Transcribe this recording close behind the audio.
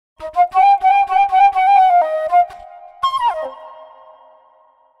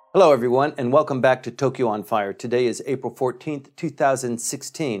Hello, everyone, and welcome back to Tokyo on Fire. Today is April 14th,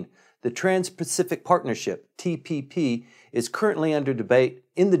 2016. The Trans-Pacific Partnership, TPP, is currently under debate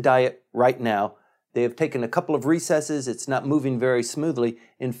in the Diet right now. They have taken a couple of recesses. It's not moving very smoothly.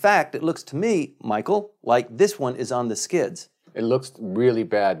 In fact, it looks to me, Michael, like this one is on the skids. It looks really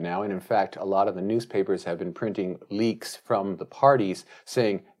bad now, and in fact, a lot of the newspapers have been printing leaks from the parties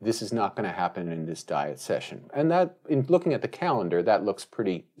saying this is not going to happen in this Diet session. And that, in looking at the calendar, that looks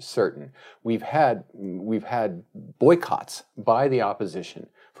pretty certain. We've had boycotts by the opposition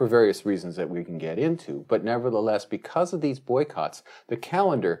for various reasons that we can get into, but nevertheless, because of these boycotts, the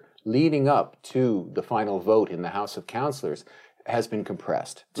calendar leading up to the final vote in the House of Councilors has been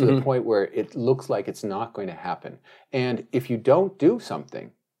compressed to the point where it looks like it's not going to happen. And if you don't do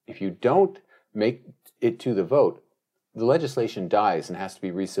something, if you don't make it to the vote, the legislation dies and has to be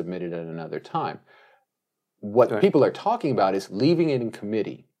resubmitted at another time. What people are talking about is leaving it in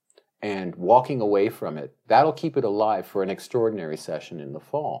committee and walking away from it. That'll keep it alive for an extraordinary session in the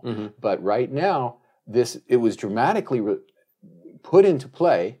fall. But right now, it was dramatically put into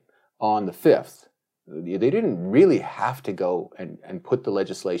play on the 5th. They didn't really have to go and put the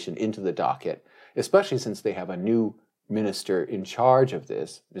legislation into the docket, especially since they have a new minister in charge of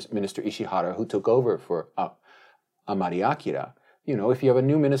this Minister Ishihara, who took over for Amari Akira. You know, if you have a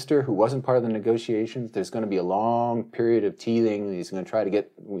new minister who wasn't part of the negotiations, there's going to be a long period of teething. He's going to try to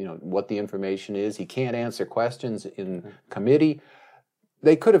get, what the information is. He can't answer questions in committee.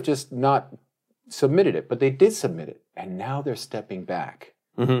 They could have just not submitted it, but they did submit it, and now they're stepping back.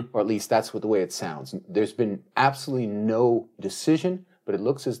 Or at least that's the way it sounds. There's been absolutely no decision, but it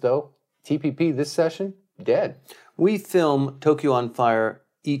looks as though TPP this session, dead. We film Tokyo on Fire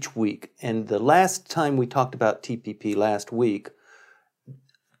each week, and the last time we talked about TPP last week,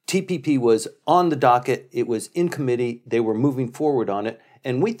 TPP was on the docket, it was in committee, they were moving forward on it,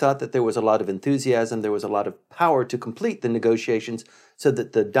 and we thought that there was a lot of enthusiasm, there was a lot of power to complete the negotiations so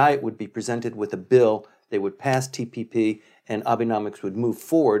that the Diet would be presented with a bill, they would pass TPP, and Abenomics would move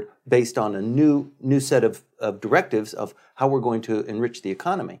forward based on a new set of directives of how we're going to enrich the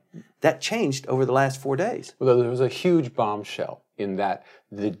economy. That changed over the last 4 days. Well, there was a huge bombshell in that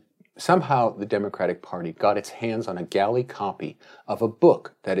somehow the Democratic Party got its hands on a galley copy of a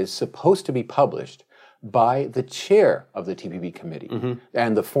book that is supposed to be published by the chair of the TPP committee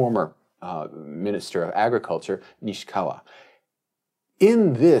and the former Minister of Agriculture, Nishikawa.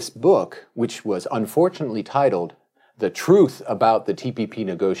 In this book, which was unfortunately titled The Truth About the TPP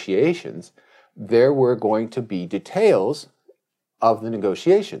Negotiations, there were going to be details of the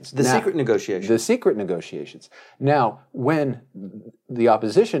negotiations. The secret negotiations. The secret negotiations. Now, when the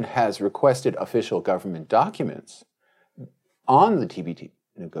opposition has requested official government documents on the TPP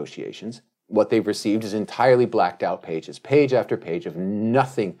negotiations, what they've received is entirely blacked out pages, page after page of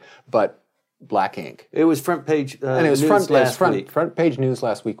nothing but black ink. It was front page and it was front page news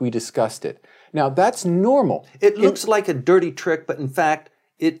last week. We discussed it. Now, that's normal. It looks like a dirty trick, but in fact,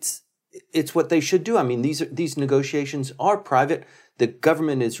 it's what they should do. I mean, these negotiations are private. The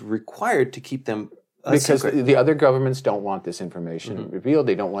government is required to keep them because secret. The other governments don't want this information revealed.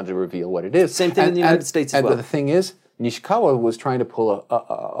 They don't want to reveal what it is. Same thing in the United States as well. And the thing is, Nishikawa was trying to pull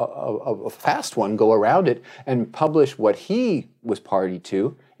a fast one, go around it, and publish what he was party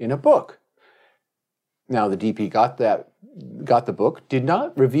to in a book. Now, the DP got the book, did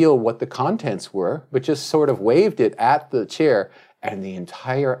not reveal what the contents were, but just sort of waved it at the chair, and the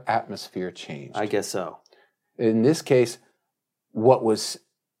entire atmosphere changed. I guess so. In this case, what was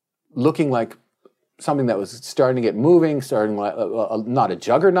looking like something that was starting to get moving, starting like not a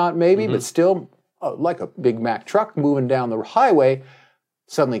juggernaut maybe, but still like a Big Mac truck moving down the highway,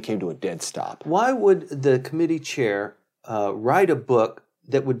 suddenly came to a dead stop. Why would the committee chair write a book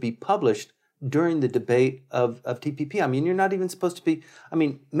that would be published during the debate of TPP? I mean, you're not even supposed to be,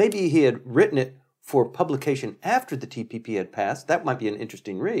 maybe he had written it for publication after the TPP had passed. That might be an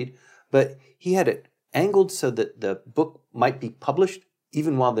interesting read, but he had it angled so that the book might be published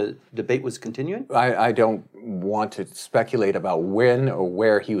even while the debate was continuing? I don't want to speculate about when or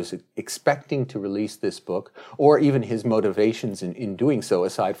where he was expecting to release this book, or even his motivations in doing so,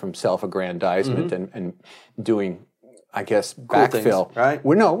 aside from self-aggrandizement and doing, I guess, Cool backfill. Things, right?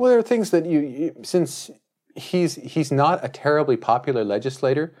 Well, there are things that since he's not a terribly popular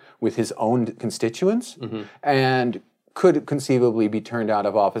legislator with his own constituents, and could conceivably be turned out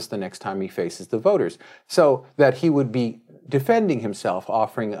of office the next time he faces the voters. So that he would be defending himself,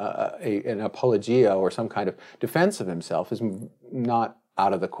 offering an apologia or some kind of defense of himself is not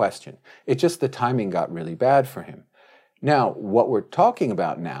out of the question. It's just the timing got really bad for him. Now, what we're talking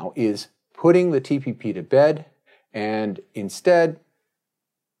about now is putting the TPP to bed and instead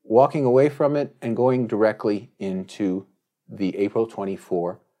walking away from it and going directly into the April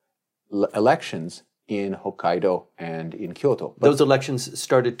 24 elections in Hokkaido and in Kyoto. Those elections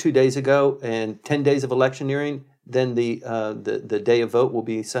started 2 days ago, and 10 days of electioneering. Then the day of vote will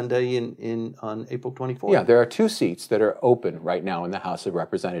be Sunday on April 24th. Yeah, there are 2 seats that are open right now in the House of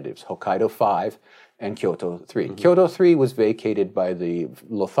Representatives, Hokkaido 5 and Kyoto 3. Mm-hmm. Kyoto 3 was vacated by the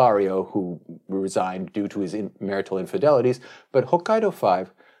Lothario, who resigned due to his marital infidelities, but Hokkaido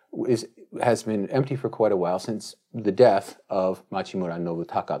 5 has been empty for quite a while since the death of Machimura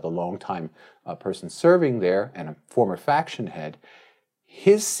Nobutaka, the longtime person serving there and a former faction head.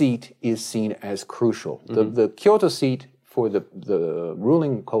 His seat is seen as crucial. Mm-hmm. The Kyoto seat for the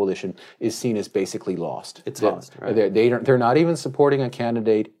ruling coalition is seen as basically lost. It's lost, right? They're not even supporting a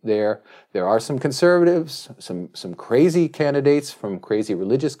candidate there. There are some conservatives, some crazy candidates from crazy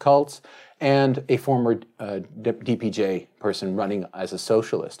religious cults, and a former DPJ person running as a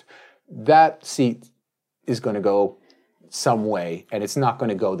socialist. That seat is going to go some way, and it's not going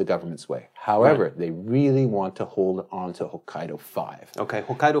to go the government's way. However, they really want to hold on to Hokkaido 5. Okay,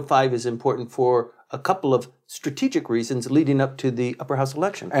 Hokkaido 5 is important for a couple of strategic reasons leading up to the upper house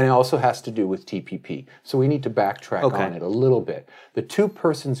election. And it also has to do with TPP. So we need to backtrack on it a little bit. The 2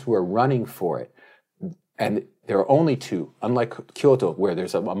 persons who are running for it, and there are only 2, unlike Kyoto, where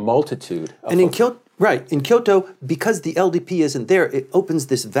there's a multitude of... And in Kyoto, because the LDP isn't there, it opens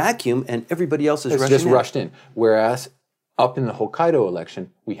this vacuum and everybody else is rushed in. Whereas up in the Hokkaido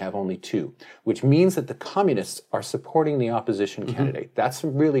election, we have only 2, which means that the communists are supporting the opposition candidate. That's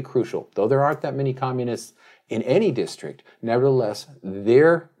really crucial. Though there aren't that many communists in any district, nevertheless,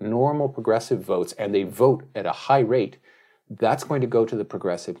 their normal progressive votes, and they vote at a high rate, that's going to go to the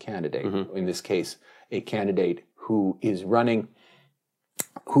progressive candidate. In this case, a candidate who is running,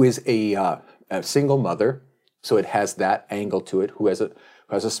 who is a single mother, so it has that angle to it, who has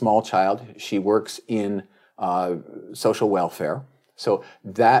a small child. She works in social welfare. So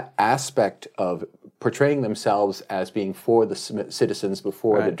that aspect of portraying themselves as being for the citizens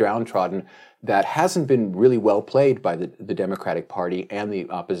before the downtrodden, that hasn't been really well played by the Democratic Party and the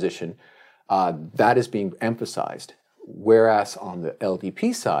opposition, that is being emphasized. Whereas on the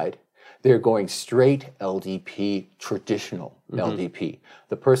LDP side, they're going straight LDP, traditional LDP.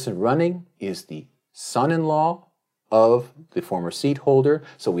 The person running is the son-in-law of the former seat holder.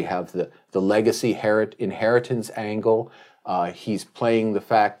 So we have the legacy inheritance angle. He's playing the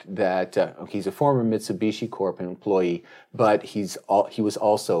fact that he's a former Mitsubishi Corp employee, but he was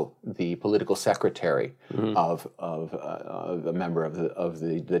also the political secretary of a member of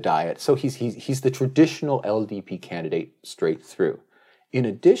the Diet. So he's the traditional LDP candidate straight through. In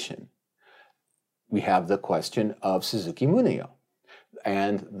addition, we have the question of Suzuki Muneo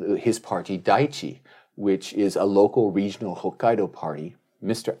and his party Daichi, which is a local regional Hokkaido party.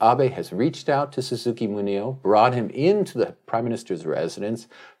 Mr. Abe has reached out to Suzuki Muneo, brought him into the Prime Minister's residence,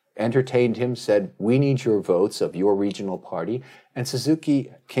 entertained him, said, "We need your votes of your regional party." And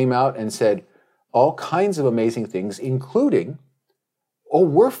Suzuki came out and said all kinds of amazing things, including, "Oh,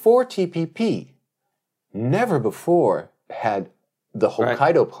 we're for TPP." Never before had the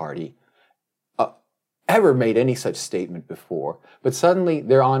Hokkaido party ever made any such statement before, but suddenly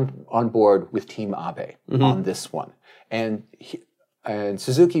they're on board with Team Abe on this one. And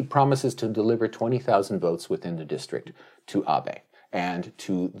Suzuki promises to deliver 20,000 votes within the district to Abe and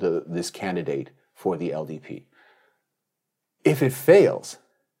to this candidate for the LDP. If it fails,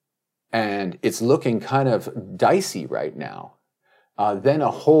 and it's looking kind of dicey right now, then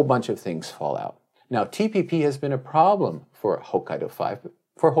a whole bunch of things fall out. Now, TPP has been a problem for Hokkaido 5,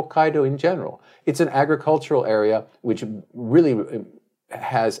 for Hokkaido in general. It's an agricultural area which really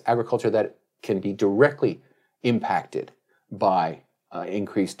has agriculture that can be directly impacted by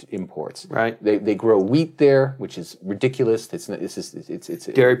increased imports. Right. They grow wheat there, which is ridiculous. It's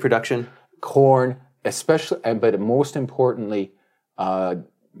dairy production, corn, especially, but most importantly,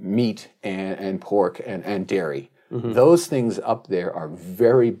 meat and pork and dairy. Those things up there are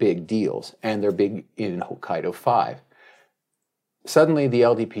very big deals, and they're big in Hokkaido 5. Suddenly, the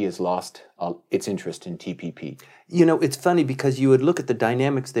LDP has lost its interest in TPP. You know, it's funny because you would look at the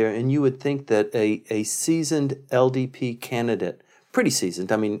dynamics there and you would think that a seasoned LDP candidate, pretty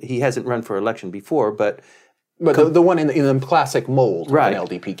seasoned, I mean, he hasn't run for election before, but the one in the classic mold of an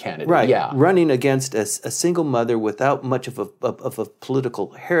LDP candidate. Yeah. Running against a single mother without much of a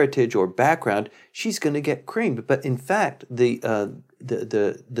political heritage or background, she's going to get creamed. But in fact, the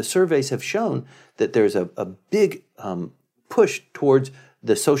surveys have shown that there's a big push towards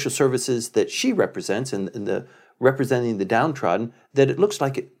the social services that she represents and the representing the downtrodden, that it looks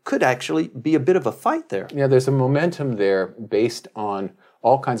like it could actually be a bit of a fight there. Yeah, there's a momentum there based on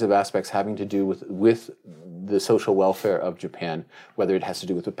all kinds of aspects having to do with the social welfare of Japan, whether it has to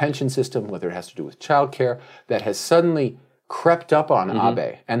do with the pension system, whether it has to do with childcare, that has suddenly crept up on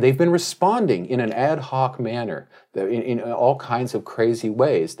Abe, and they've been responding in an ad hoc manner, in all kinds of crazy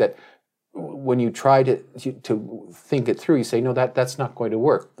ways that when you try to think it through, you say, no, that's not going to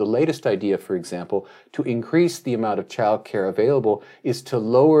work. The latest idea, for example, to increase the amount of child care available is to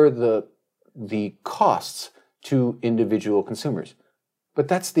lower the costs to individual consumers. But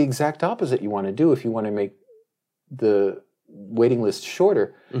that's the exact opposite you want to do if you want to make the waiting list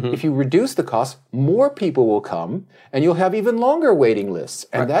shorter. If you reduce the cost, more people will come, and you'll have even longer waiting lists.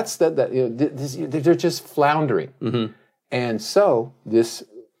 And that's they're just floundering. And so this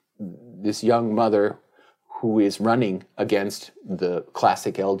young mother who is running against the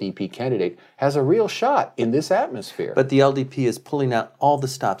classic LDP candidate has a real shot in this atmosphere. But the LDP is pulling out all the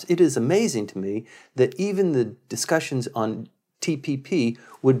stops. It is amazing to me that even the discussions on TPP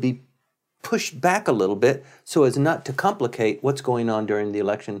would be pushed back a little bit so as not to complicate what's going on during the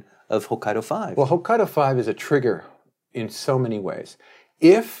election of Hokkaido 5. Well, Hokkaido 5 is a trigger in so many ways.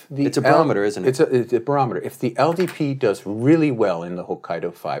 It's a barometer, isn't it? It's a barometer. If the LDP does really well in the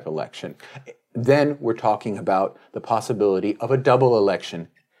Hokkaido 5 election, then we're talking about the possibility of a double election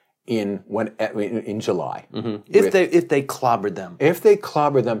in July. If they clobbered them. If they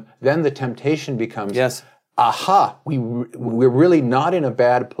clobber them, then the temptation becomes, yes, aha, we're really not in a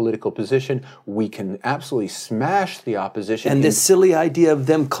bad political position. We can absolutely smash the opposition. And this silly idea of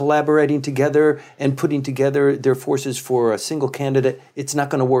them collaborating together and putting together their forces for a single candidate, it's not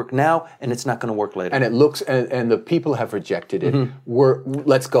going to work now, and it's not going to work later. And it looks, and the people have rejected it.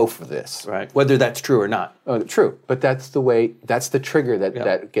 Let's go for this. Right, whether that's true or not. True, but that's the trigger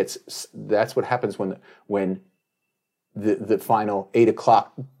that gets, that's what happens when the final 8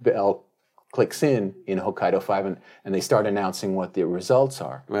 o'clock bell clicks in Hokkaido 5 and they start announcing what the results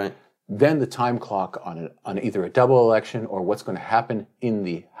are. Right. Then the time clock on either a double election or what's going to happen in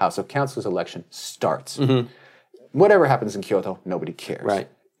the House of Councilors election starts. Whatever happens in Kyoto, nobody cares. Right.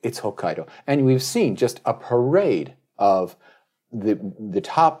 It's Hokkaido. And we've seen just a parade of the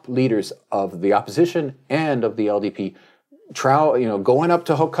top leaders of the opposition and of the LDP going up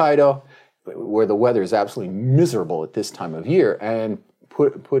to Hokkaido, where the weather is absolutely miserable at this time of year, and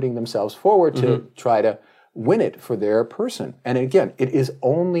putting themselves forward to try to win it for their person. And again, it is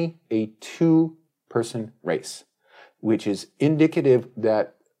only a 2-person race, which is indicative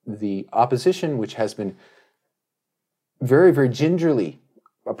that the opposition, which has been very, very gingerly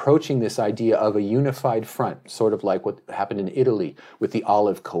approaching this idea of a unified front, sort of like what happened in Italy with the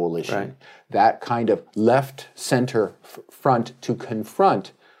Olive Coalition, that kind of left-center front to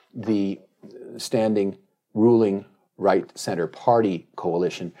confront the standing ruling right-center party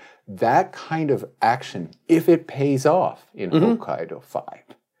coalition, that kind of action, if it pays off in Hokkaido 5,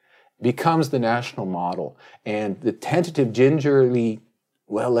 becomes the national model. And the tentative gingerly,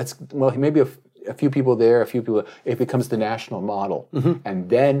 maybe a few people there, it becomes the national model. And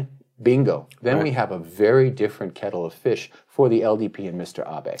then, bingo, then we have a very different kettle of fish for the LDP and Mr.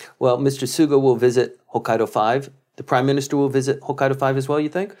 Abe. Well, Mr. Suga will visit Hokkaido 5. The Prime Minister will visit Hokkaido 5 as well, you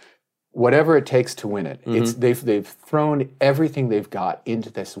think? Whatever it takes to win it. They've thrown everything they've got into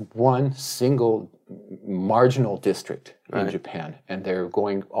this one single marginal district in Japan, and they're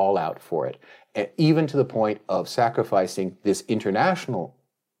going all out for it, and even to the point of sacrificing this international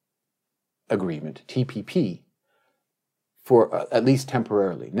agreement, TPP, for at least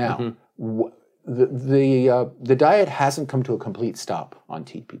temporarily. Now, the Diet hasn't come to a complete stop on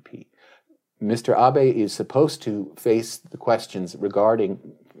TPP. Mr. Abe is supposed to face the questions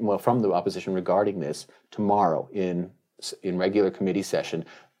from the opposition regarding this tomorrow in regular committee session.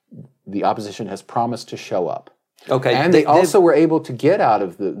 The opposition has promised to show up. Okay. And they also were able to get out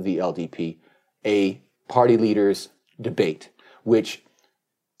of the LDP a party leaders debate, which,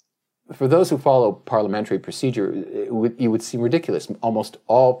 for those who follow parliamentary procedure, you would seem ridiculous. Almost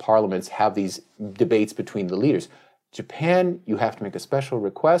all parliaments have these debates between the leaders. Japan, you have to make a special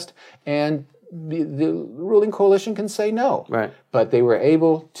request, and the ruling coalition can say no. Right. But they were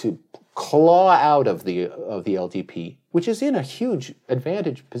able to claw out of the LDP, which is in a huge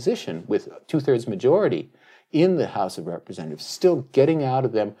advantage position with 2/3 majority in the House of Representatives, still getting out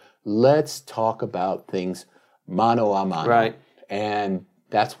of them. Let's talk about things mano a mano. Right. And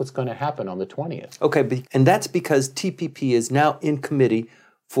that's what's going to happen on the 20th. Okay, and that's because TPP is now in committee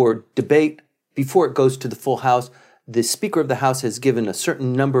for debate before it goes to the full House. The Speaker of the House has given a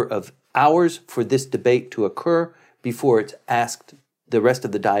certain number of hours for this debate to occur before it's asked the rest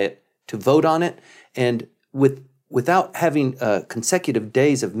of the Diet to vote on it. And without having consecutive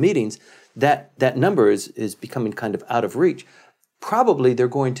days of meetings, that number is becoming kind of out of reach. probably they're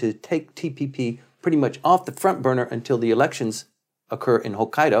going to take TPP pretty much off the front burner until the elections occur in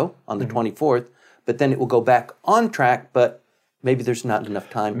Hokkaido on the 24th, but then it will go back on track, but maybe there's not enough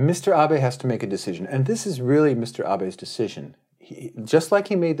time. Mr. Abe has to make a decision, and this is really Mr. Abe's decision. Just like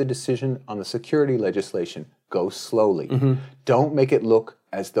he made the decision on the security legislation, go slowly. Don't make it look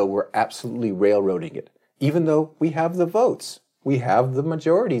as though we're absolutely railroading it, even though we have the votes. We have the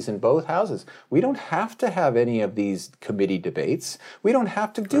majorities in both houses. We don't have to have any of these committee debates. We don't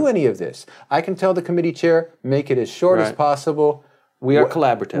have to do any of this. I can tell the committee chair, make it as short as possible. We are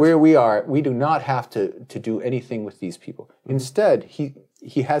collaborative. Where we are, we do not have to do anything with these people. Instead,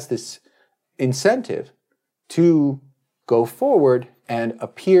 he has this incentive to go forward and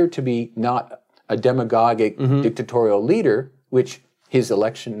appear to be not a demagogic dictatorial leader, which his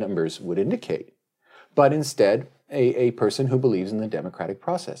election numbers would indicate, but instead a person who believes in the democratic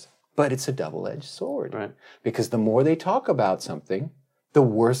process. But it's a double-edged sword, because the more they talk about something, the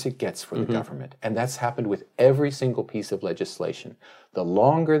worse it gets for the government. And that's happened with every single piece of legislation. The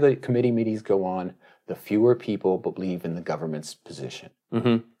longer the committee meetings go on, the fewer people believe in the government's position.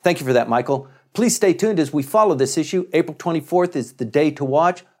 Thank you for that, Michael. Please stay tuned as we follow this issue. April 24th is the day to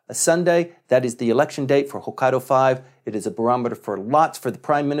watch, a Sunday. That is the election date for Hokkaido 5. It is a barometer for lots for the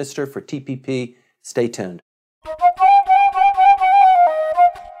Prime Minister, for TPP. Stay tuned.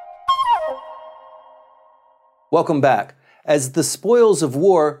 Welcome back. As the spoils of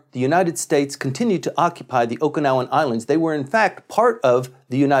war, the United States continued to occupy the Okinawan Islands. They were in fact part of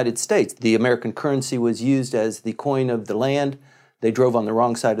the United States. The American currency was used as the coin of the land. They drove on the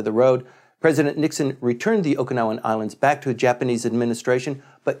wrong side of the road. President Nixon returned the Okinawan Islands back to a Japanese administration,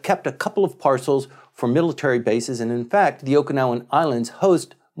 but kept a couple of parcels for military bases. And in fact, the Okinawan Islands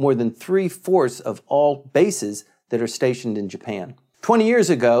host more than 3/4 of all bases that are stationed in Japan. 20 years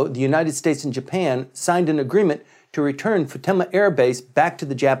ago, the United States and Japan signed an agreement to return Futenma Air Base back to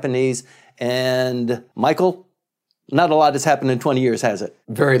the Japanese. And Michael, not a lot has happened in 20 years, has it?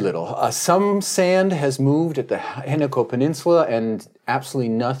 Very little. Some sand has moved at the Henoko Peninsula, and absolutely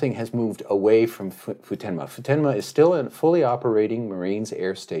nothing has moved away from Futenma. Futenma is still a fully operating Marines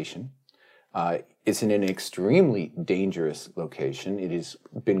air station. It's in an extremely dangerous location. It has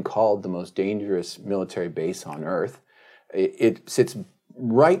been called the most dangerous military base on Earth. It sits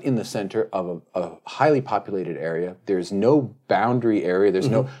right in the center of a highly populated area. There's no boundary area.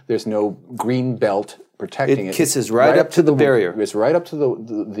 There's no green belt protecting it. It kisses right up to the barrier. It's right up to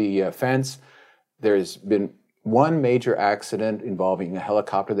the fence. There's been one major accident involving a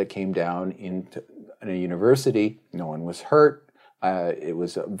helicopter that came down in a university. No one was hurt. It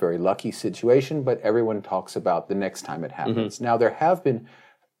was a very lucky situation, but everyone talks about the next time it happens. Now, there have been,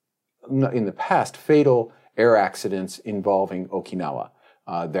 in the past, fatal air accidents involving Okinawa.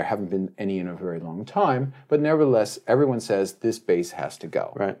 There haven't been any in a very long time, but nevertheless, everyone says this base has to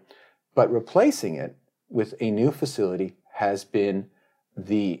go. Right. But replacing it with a new facility has been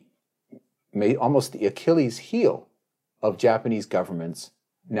almost the Achilles heel of Japanese governments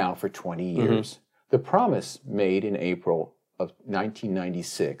now for 20 years. The promise made in April of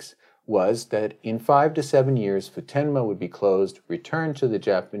 1996 was that in 5 to 7 years, Futenma would be closed, returned to the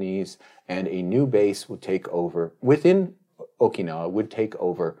Japanese, and a new base would take over within Okinawa, would take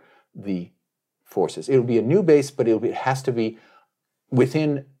over the forces. It would be a new base, but it has to be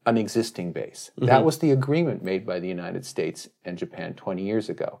within an existing base. That was the agreement made by the United States and Japan 20 years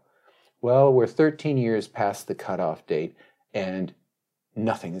ago. Well, we're 13 years past the cutoff date, and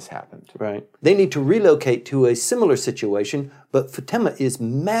nothing has happened. Right. They need to relocate to a similar situation, but Futenma is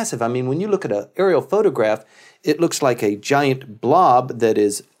massive. I mean, when you look at an aerial photograph, it looks like a giant blob that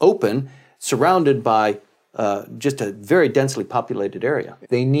is open, surrounded by just a very densely populated area.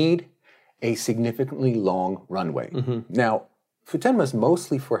 They need a significantly long runway. Now, Futenma is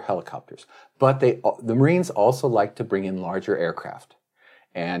mostly for helicopters, but the Marines also like to bring in larger aircraft,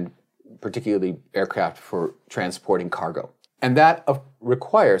 and particularly aircraft for transporting cargo. And that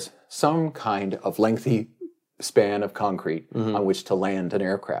requires some kind of lengthy span of concrete on which to land an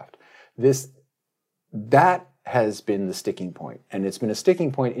aircraft. That has been the sticking point. And it's been a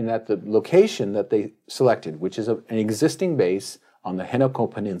sticking point in that the location that they selected, which is an existing base on the Henoko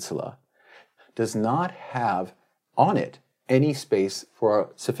Peninsula, does not have on it any space for a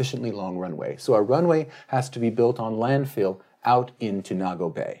sufficiently long runway. So a runway has to be built on landfill out into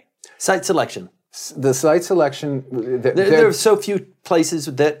Nago Bay. Site selection. The site selection... There are so few places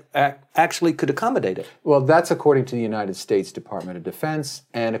that actually could accommodate it. Well, that's according to the United States Department of Defense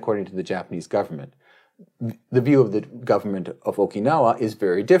and according to the Japanese government. The view of the government of Okinawa is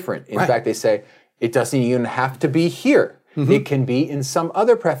very different. In fact, they say, it doesn't even have to be here. It can be in some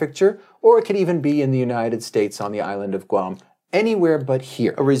other prefecture, or it could even be in the United States on the island of Guam, anywhere but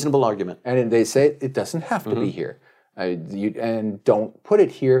here. A reasonable argument. And they say it doesn't have to be here. And don't put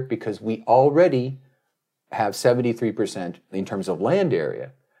it here because we already have 73% in terms of land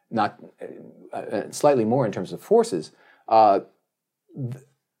area, not slightly more in terms of forces.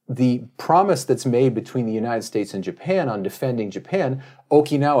 The promise that's made between the United States and Japan on defending Japan,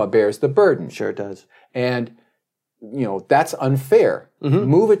 Okinawa bears the burden. Sure it does. And that's unfair.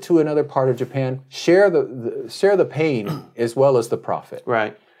 Move it to another part of Japan, share the pain as well as the profit.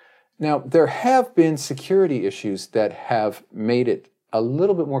 Right. Now, there have been security issues that have made it a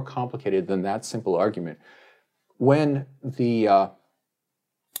little bit more complicated than that simple argument. When the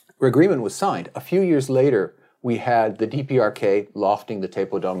agreement was signed, a few years later, we had the DPRK lofting the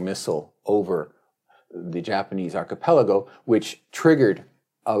Taepodong missile over the Japanese archipelago, which triggered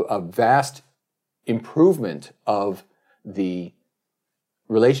a vast improvement of the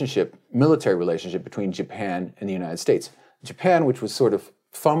military relationship between Japan and the United States. Japan, which was sort of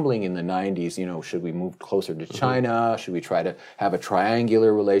fumbling in the 90s, should we move closer to China? Should we try to have a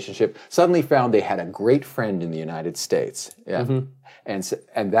triangular relationship? Suddenly found they had a great friend in the United States. Yeah.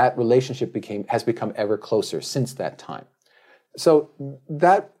 And that relationship has become ever closer since that time. So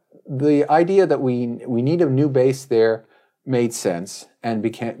the idea that we need a new base there made sense and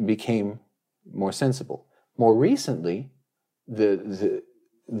became more sensible. More recently,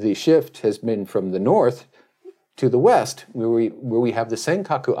 the shift has been from the north to the west, where we have the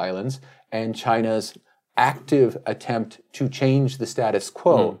Senkaku Islands and China's active attempt to change the status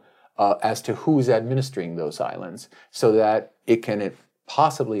quo as to who's administering those islands, so that it can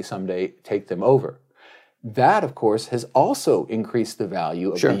possibly someday take them over. That, of course, has also increased the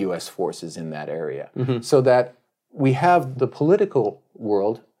value of the U.S. forces in that area, so that we have the political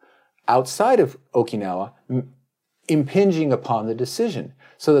world outside of Okinawa impinging upon the decision,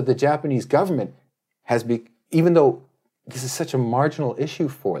 so that the Japanese government has even though this is such a marginal issue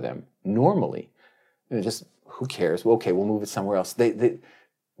for them normally, just who cares? Well, okay, we'll move it somewhere else.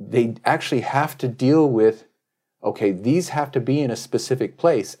 They actually have to deal with, okay, these have to be in a specific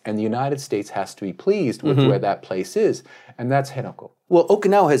place, and the United States has to be pleased with where that place is, and that's Henoko. Well,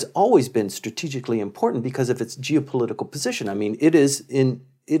 Okinawa has always been strategically important because of its geopolitical position. I mean, it is in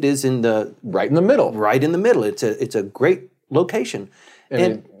the right in the middle. Right in the middle. It's a great location.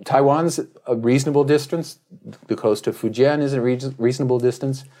 And Taiwan's a reasonable distance. The coast of Fujian is a reasonable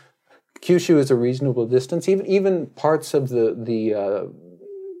distance. Kyushu is a reasonable distance. Even parts of the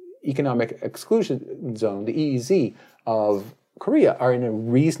economic exclusion zone, the EEZ of Korea, are in a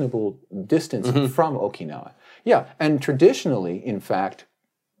reasonable distance from Okinawa. Yeah, and traditionally, in fact,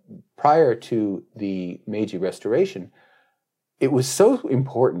 prior to the Meiji Restoration, it was so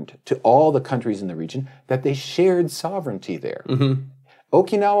important to all the countries in the region that they shared sovereignty there.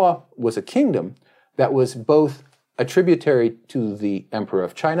 Okinawa was a kingdom that was both a tributary to the Emperor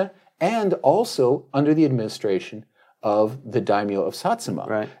of China and also under the administration of the daimyo of Satsuma.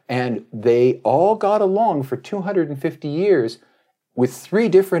 Right. And they all got along for 250 years with 3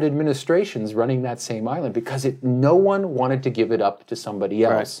 different administrations running that same island because no one wanted to give it up to somebody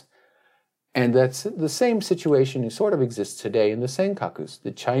else. Right. And that's the same situation sort of exists today in the Senkakus.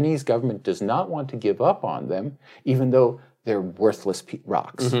 The Chinese government does not want to give up on them, even though they're worthless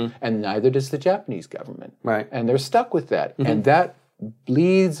rocks. And neither does the Japanese government. Right. And they're stuck with that. And that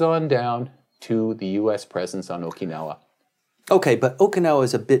bleeds on down to the U.S. presence on Okinawa. Okay, but Okinawa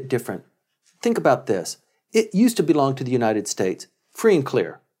is a bit different. Think about this. It used to belong to the United States, free and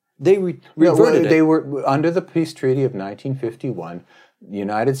clear. They reverted it. They were under the Peace Treaty of 1951. The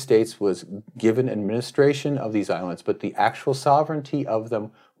United States was given administration of these islands, but the actual sovereignty of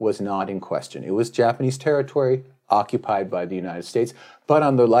them was not in question. It was Japanese territory occupied by the United States, but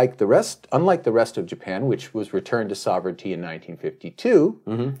unlike the rest of Japan, which was returned to sovereignty in 1952,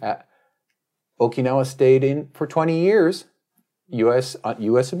 Okinawa stayed in for 20 years, U.S.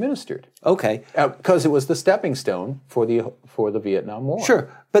 administered. Okay, because it was the stepping stone for the Vietnam War. Sure,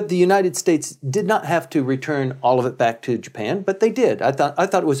 but the United States did not have to return all of it back to Japan, but they did. I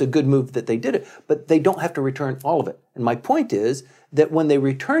thought it was a good move that they did it, but they don't have to return all of it. And my point is that when they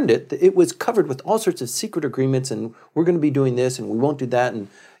returned it, it was covered with all sorts of secret agreements, and we're going to be doing this, and we won't do that, and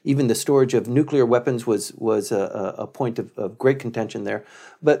even the storage of nuclear weapons was a point of great contention there.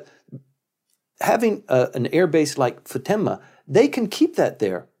 But having an air base like Futenma, they can keep that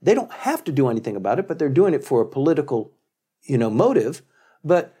there. They don't have to do anything about it, but they're doing it for a political, motive.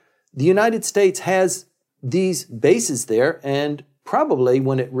 But the United States has these bases there, and probably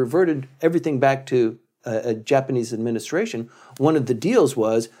when it reverted everything back to a Japanese administration, one of the deals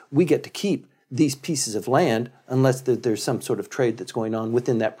was we get to keep these pieces of land unless there's some sort of trade that's going on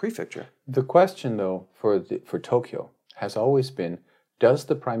within that prefecture. The question, though, for Tokyo has always been, does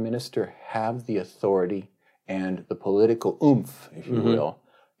the prime minister have the authority and the political oomph, if you will,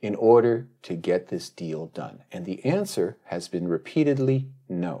 in order to get this deal done? And the answer has been repeatedly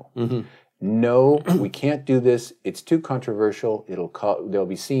no. No, we can't do this. It's too controversial. There'll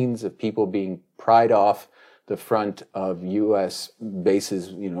be scenes of people being pried off the front of U.S. bases,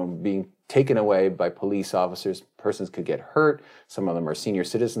 being taken away by police officers. Persons could get hurt. Some of them are senior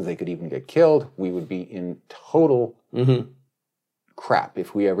citizens. They could even get killed. We would be in total crap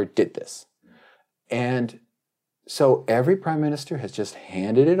if we ever did this. And so every prime minister has just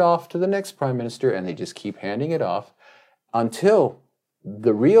handed it off to the next prime minister, and they just keep handing it off until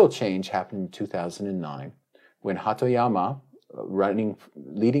the real change happened in 2009 when Hatoyama,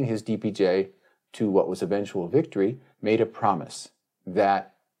 leading his DPJ to what was eventual victory, made a promise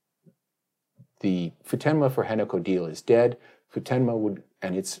that the Futenma for Henoko deal is dead. Futenma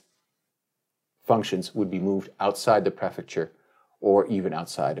and its functions would be moved outside the prefecture or even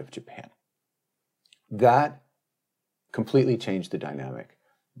outside of Japan. That completely changed the dynamic.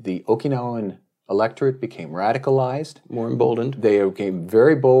 The Okinawan electorate became radicalized. More emboldened. They became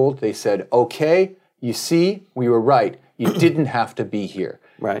very bold. They said, okay, you see, we were right. You didn't have to be here.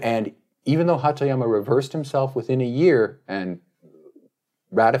 Right. And even though Hatoyama reversed himself within a year and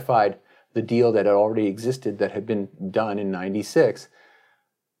ratified the deal that had already existed that had been done in 96,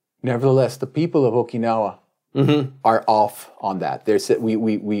 nevertheless, the people of Okinawa are off on that. They said we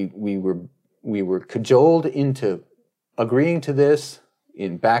were cajoled into agreeing to this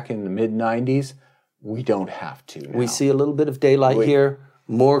back in the mid-90s. We don't have to now. We see a little bit of daylight here,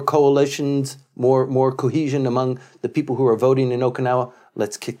 more coalitions, more cohesion among the people who are voting in Okinawa.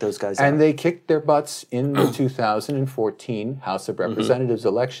 Let's kick those guys out. And they kicked their butts in the 2014 House of Representatives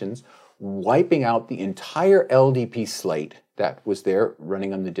elections, wiping out the entire LDP slate that was there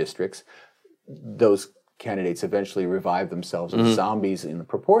running on the districts. Those candidates eventually revived themselves as zombies in the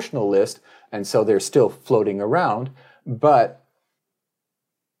proportional list, and so they're still floating around. But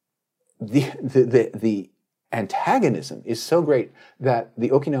the antagonism is so great that the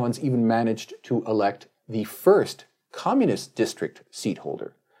Okinawans even managed to elect the first communist district seat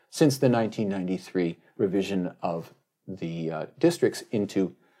holder since the 1993 revision of the districts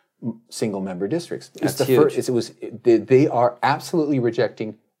into single-member districts. That's huge. They are absolutely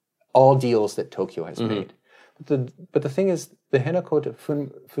rejecting all deals that Tokyo has made. But the thing is, the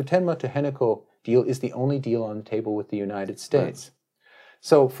Futenma to Henoko deal is the only deal on the table with the United States. Right.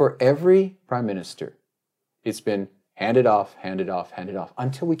 So for every prime minister, it's been handed off,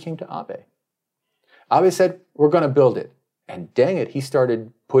 until we came to Abe. Abe said, we're going to build it. And dang it, he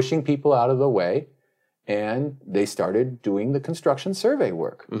started pushing people out of the way, and they started doing the construction survey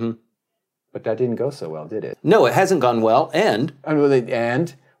work. But that didn't go so well, did it? No, it hasn't gone well, and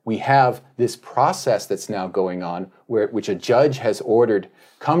we have this process that's now going on, which a judge has ordered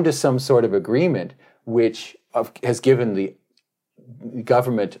come to some sort of agreement, which has given the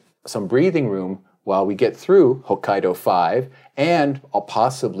government some breathing room while we get through Hokkaido 5 and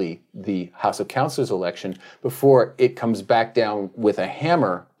possibly the House of Councilors election before it comes back down with a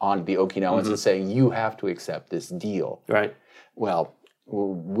hammer on the Okinawans and saying, you have to accept this deal. Right. Well,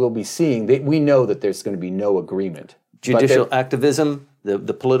 we'll be seeing. We know that there's going to be no agreement. Judicial activism, the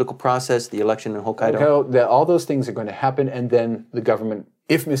political process, the election in Hokkaido. All those things are going to happen, and then the government,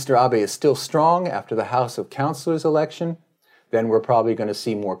 if Mr. Abe is still strong after the House of Councilors election, then we're probably going to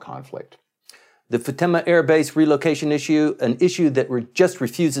see more conflict. The Futenma Air Base relocation issue, an issue that just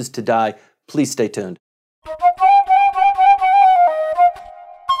refuses to die. Please stay tuned.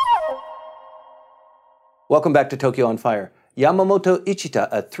 Welcome back to Tokyo on Fire. Yamamoto Ichita,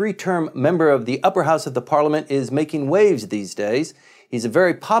 a 3-term member of the upper house of the parliament, is making waves these days. He's a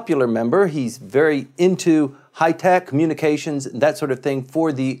very popular member. He's very into high-tech communications and that sort of thing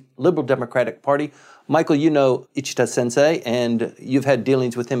for the Liberal Democratic Party. Michael, you know Ichita-sensei, and you've had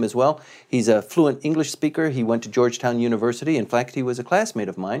dealings with him as well. He's a fluent English speaker. He went to Georgetown University. In fact, he was a classmate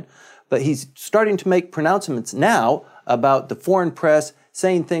of mine. But he's starting to make pronouncements now about the foreign press,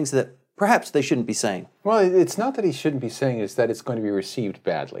 saying things that perhaps they shouldn't be saying. Well, it's not that he shouldn't be saying, it's that it's going to be received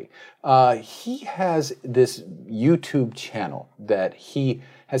badly. He has this YouTube channel that he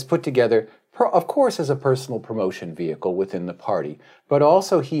has put together, of course, as a personal promotion vehicle within the party, but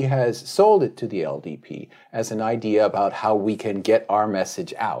also he has sold it to the LDP as an idea about how we can get our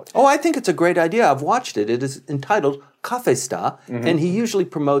message out. Oh, I think it's a great idea. I've watched it. It is entitled Kafesta, and he usually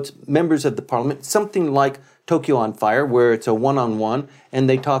promotes members of the parliament, something like Tokyo on Fire, where it's a one-on-one, and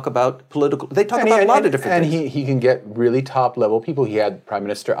they talk about political. They talk about a lot of different things. And he can get really top-level people. He had Prime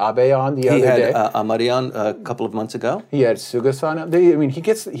Minister Abe on the other day. He had Amarian a couple of months ago. He had Suga-san. I mean, he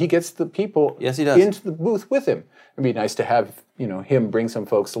gets the people Yes, he does. into the booth with him. It'd be nice to have him bring some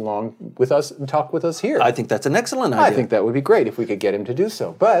folks along with us and talk with us here. I think that's an excellent idea. I think that would be great if we could get him to do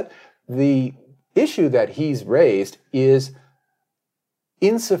so. But the issue that he's raised is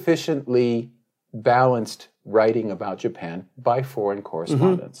insufficiently balanced writing about Japan by foreign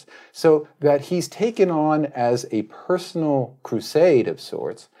correspondents. So that he's taken on as a personal crusade of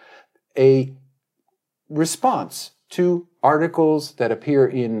sorts, a response to articles that appear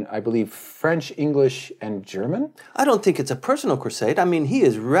in, I believe, French, English, and German. I don't think it's a personal crusade. I mean, he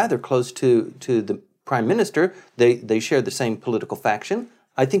is rather close to the prime minister. They share the same political faction.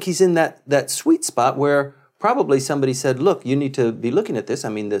 I think he's in that sweet spot where probably somebody said, look, you need to be looking at this. I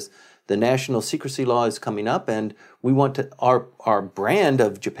mean, the national secrecy law is coming up, and we want our brand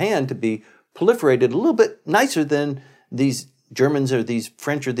of Japan to be proliferated a little bit nicer than these Germans or these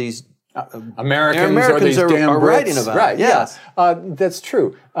French or these Americans or these damn are Brits. writing about. Right, yes. Yeah. That's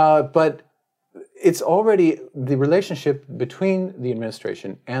true. But it's already the relationship between the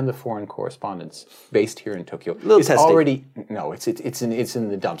administration and the foreign correspondents based here in Tokyo is testy. already it's in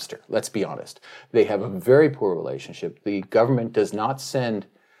the dumpster. Let's be honest. They have a very poor relationship. The government does not send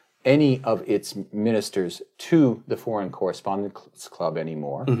any of its ministers to the Foreign Correspondents Club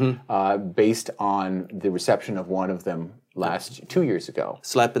anymore, based on the reception of one of them 2 years ago.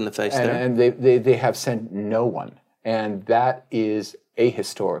 Slap in the face there. And they have sent no one. And that is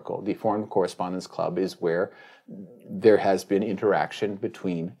ahistorical. The Foreign Correspondents Club is where there has been interaction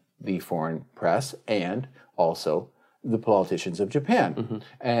between the foreign press and also the politicians of Japan.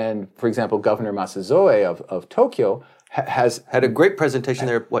 And, for example, Governor Masazoe of Tokyo has had a great presentation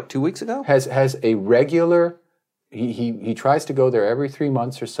there, 2 weeks ago? Has a regular, he tries to go there every 3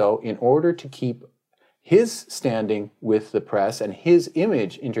 months or so in order to keep his standing with the press and his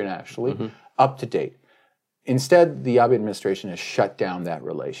image internationally up to date. Instead, the Abe administration has shut down that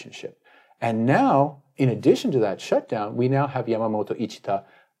relationship. And now, in addition to that shutdown, we now have Yamamoto Ichita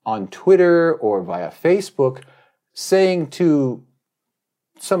on Twitter or via Facebook saying to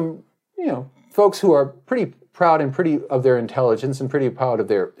some, folks who are pretty proud and pretty of their intelligence and pretty proud of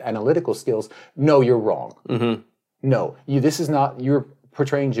their analytical skills, no, you're wrong. No, this is not, you're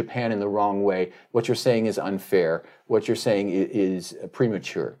portraying Japan in the wrong way. What you're saying is unfair. What you're saying is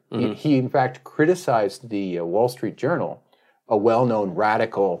premature. He, in fact, criticized the Wall Street Journal, a well-known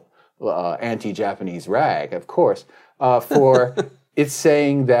radical anti-Japanese rag, of course, for it's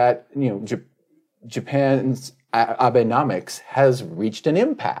saying that Japan's Abenomics has reached an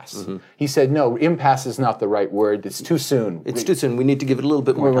impasse. He said, no, impasse is not the right word. It's too soon. It's too soon. We need to give it a little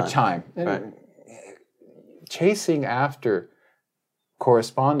bit more time. Right. Chasing after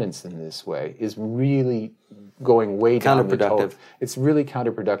correspondence in this way is really going way down the total. It's really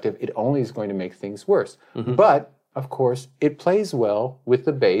counterproductive. It only is going to make things worse. But, of course, it plays well with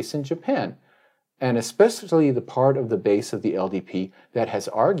the base in Japan, and especially the part of the base of the LDP that has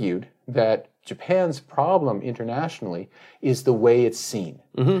argued that Japan's problem internationally is the way it's seen.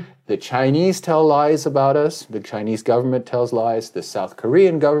 The Chinese tell lies about us, the Chinese government tells lies, the South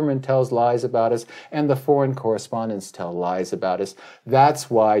Korean government tells lies about us, and the foreign correspondents tell lies about us. That's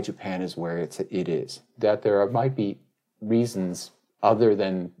why Japan is where it is. That there might be reasons other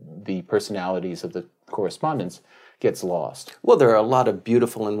than the personalities of the correspondents gets lost. Well, there are a lot of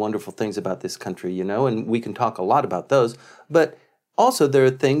beautiful and wonderful things about this country, and we can talk a lot about those, but also there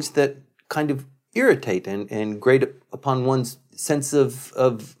are things that kind of irritate and grate upon one's sense of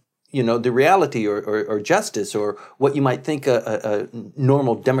the reality or justice or what you might think a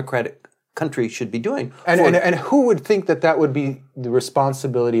normal democratic country should be doing. And who would think that would be the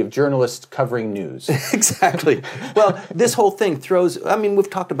responsibility of journalists covering news? Exactly. Well, this whole thing we've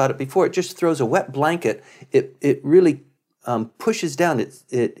talked about it before, it just throws a wet blanket. It really pushes down,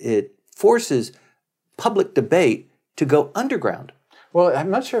 it forces public debate to go underground. Well, I'm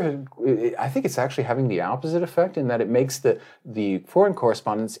not sure. I think it's actually having the opposite effect in that it makes the foreign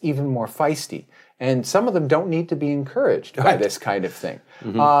correspondents even more feisty. And some of them don't need to be encouraged by this kind of thing.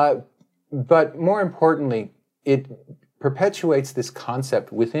 But more importantly, it perpetuates this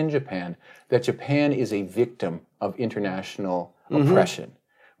concept within Japan that Japan is a victim of international oppression,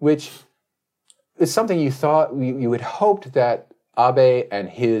 which is something you had hoped that Abe and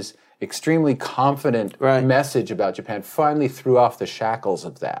his extremely confident message about Japan finally threw off the shackles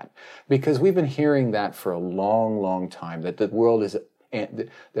of that. Because we've been hearing that for a long, long time, that the world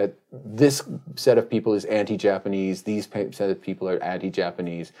that this set of people is anti-Japanese, these set of people are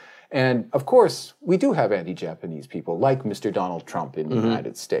anti-Japanese. And of course, we do have anti-Japanese people, like Mr. Donald Trump in the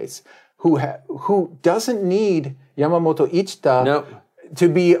United States, who doesn't need Yamamoto Ichita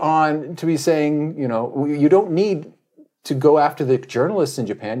to be saying, you know, you don't need to go after the journalists in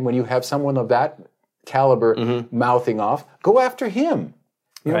Japan when you have someone of that caliber mouthing off. Go after him.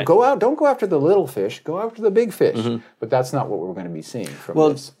 You know, go out. Don't go after the little fish. Go after the big fish. But that's not what we're going to be seeing from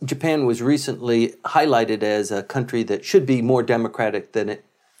this. Well, Japan was recently highlighted as a country that should be more democratic than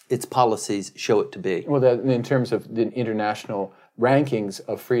its policies show it to be. Well, in terms of the international rankings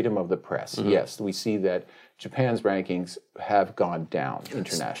of freedom of the press, yes, we see that Japan's rankings have gone down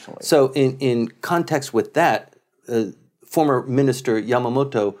internationally. So in context with that, former Minister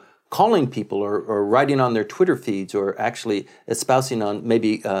Yamamoto calling people or writing on their Twitter feeds or actually espousing on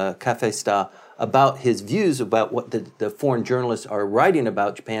maybe Cafe Sta about his views about what the foreign journalists are writing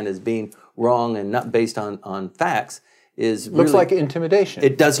about Japan as being wrong and not based on facts is looks like intimidation.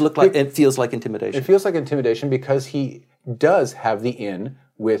 It does look like, it feels like intimidation. It feels like intimidation because he does have the in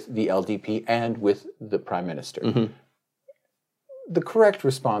with the LDP and with the Prime Minister. The correct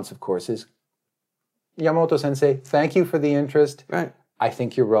response, of course, is Yamamoto-sensei, thank you for the interest. Right. I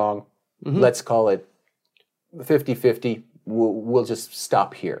think you're wrong. Let's call it 50-50. We'll just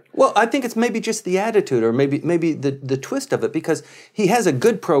stop here. Well, I think it's maybe just the attitude or maybe the twist of it because he has a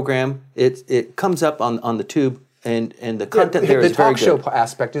good program. It comes up on the tube and the content there is very good. The talk show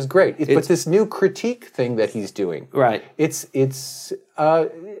aspect is great. But this new critique thing that he's doing, right? It's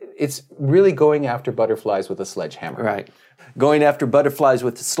really going after butterflies with a sledgehammer. Right. Going after butterflies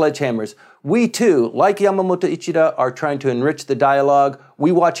with sledgehammers. We too, like Yamamoto Ichida, are trying to enrich the dialogue.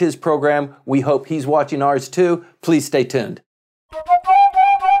 We watch his program. We hope he's watching ours too. Please stay tuned.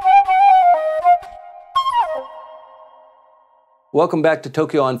 Welcome back to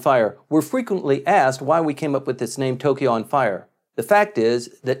Tokyo on Fire. We're frequently asked why we came up with this name Tokyo on Fire. The fact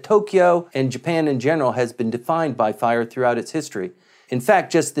is that Tokyo and Japan in general has been defined by fire throughout its history. In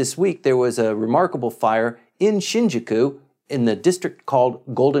fact, just this week there was a remarkable fire in Shinjuku in the district called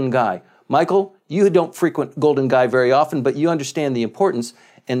Golden Gai. Michael, you don't frequent Golden Gai very often, but you understand the importance,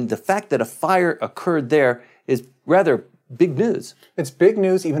 and the fact that a fire occurred there is rather big news. It's big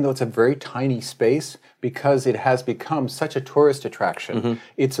news, even though it's a very tiny space, because it has become such a tourist attraction.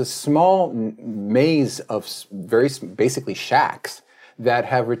 It's a small maze of very basically shacks that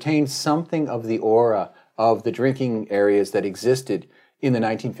have retained something of the aura of the drinking areas that existed in the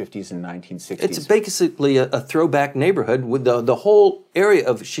 1950s and 1960s. It's basically a throwback neighborhood with the whole area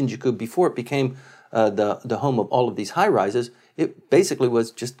of Shinjuku before it became the home of all of these high-rises. It basically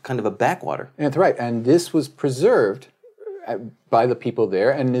was just kind of a backwater. That's right. And this was preserved by the people there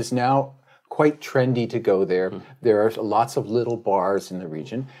and is now quite trendy to go there. There are lots of little bars in the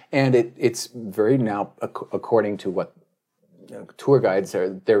region. And it's very now, according to what tour guides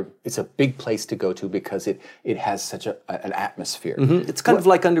are there, it's a big place to go to because it has such an atmosphere. It's kind of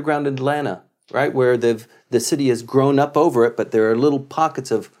like underground Atlanta, right? Where the city has grown up over it, but there are little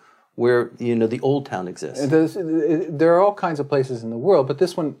pockets of where the old town exists. There are all kinds of places in the world, but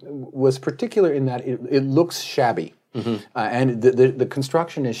this one was particular in that it looks shabby. And the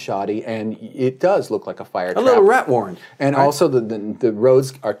construction is shoddy, and it does look like a fire trap. A little rat warren. And also the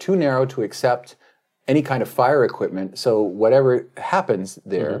roads are too narrow to accept any kind of fire equipment, so whatever happens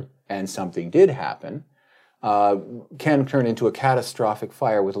there, and something did happen, can turn into a catastrophic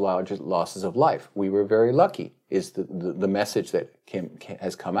fire with large losses of life. We were very lucky, is the message that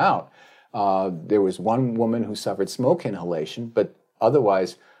has come out. There was one woman who suffered smoke inhalation, but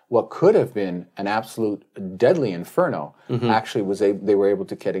otherwise, what could have been an absolute deadly inferno actually they were able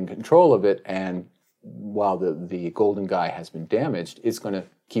to get in control of it, and while the Golden Gai has been damaged, it's going to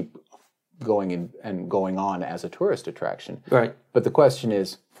keep going in and going on as a tourist attraction. Right. But the question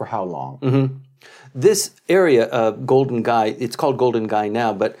is, for how long? This area of Golden Gai, it's called Golden Gai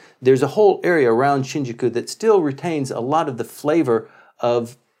now, but there's a whole area around Shinjuku that still retains a lot of the flavor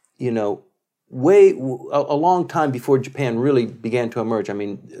of, a long time before Japan really began to emerge. I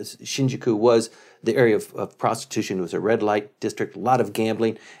mean, Shinjuku was the area of prostitution. It was a red light district, a lot of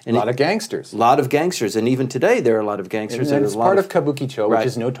gambling. And a lot of gangsters. A lot of gangsters. And even today, there are a lot of gangsters. And it's part of Kabukicho, right, which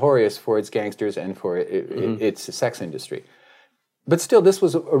is notorious for its gangsters and for its sex industry. But still, this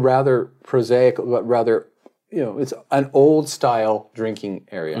was a rather prosaic, rather, it's an old-style drinking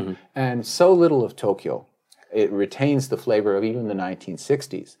area. And so little of Tokyo, it retains the flavor of even the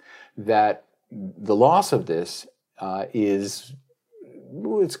 1960s, that the loss of this is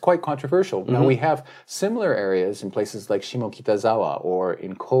it's quite controversial. Now, we have similar areas in places like Shimokitazawa or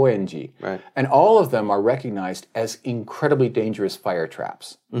in Koenji, Right. and all of them are recognized as incredibly dangerous fire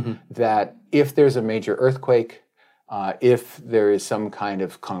traps. That if there's a major earthquake, if there is some kind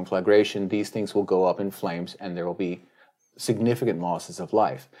of conflagration, these things will go up in flames and there will be significant losses of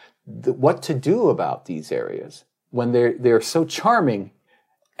life. What to do about these areas when they're so charming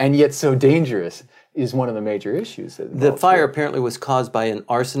and yet so dangerous is one of the major issues. The fire apparently was caused by an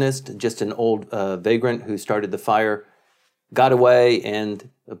arsonist, just an old vagrant who started the fire, got away, and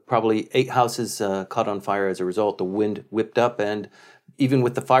probably 8 houses caught on fire as a result. The wind whipped up, and even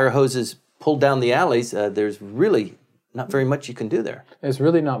with the fire hoses pulled down the alleys, there's really not very much you can do there. There's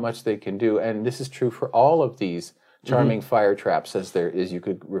really not much they can do, and this is true for all of these charming fire traps, as you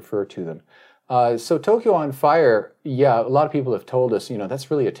could refer to them. So Tokyo on Fire, yeah, a lot of people have told us,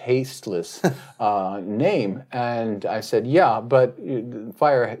 that's really a tasteless name. And I said, yeah, but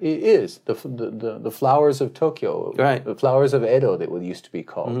fire is the flowers of Tokyo, right. The flowers of Edo, that would used to be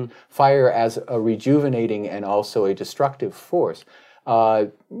called. Fire as a rejuvenating and also a destructive force.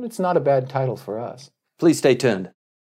 It's not a bad title for us. Please stay tuned.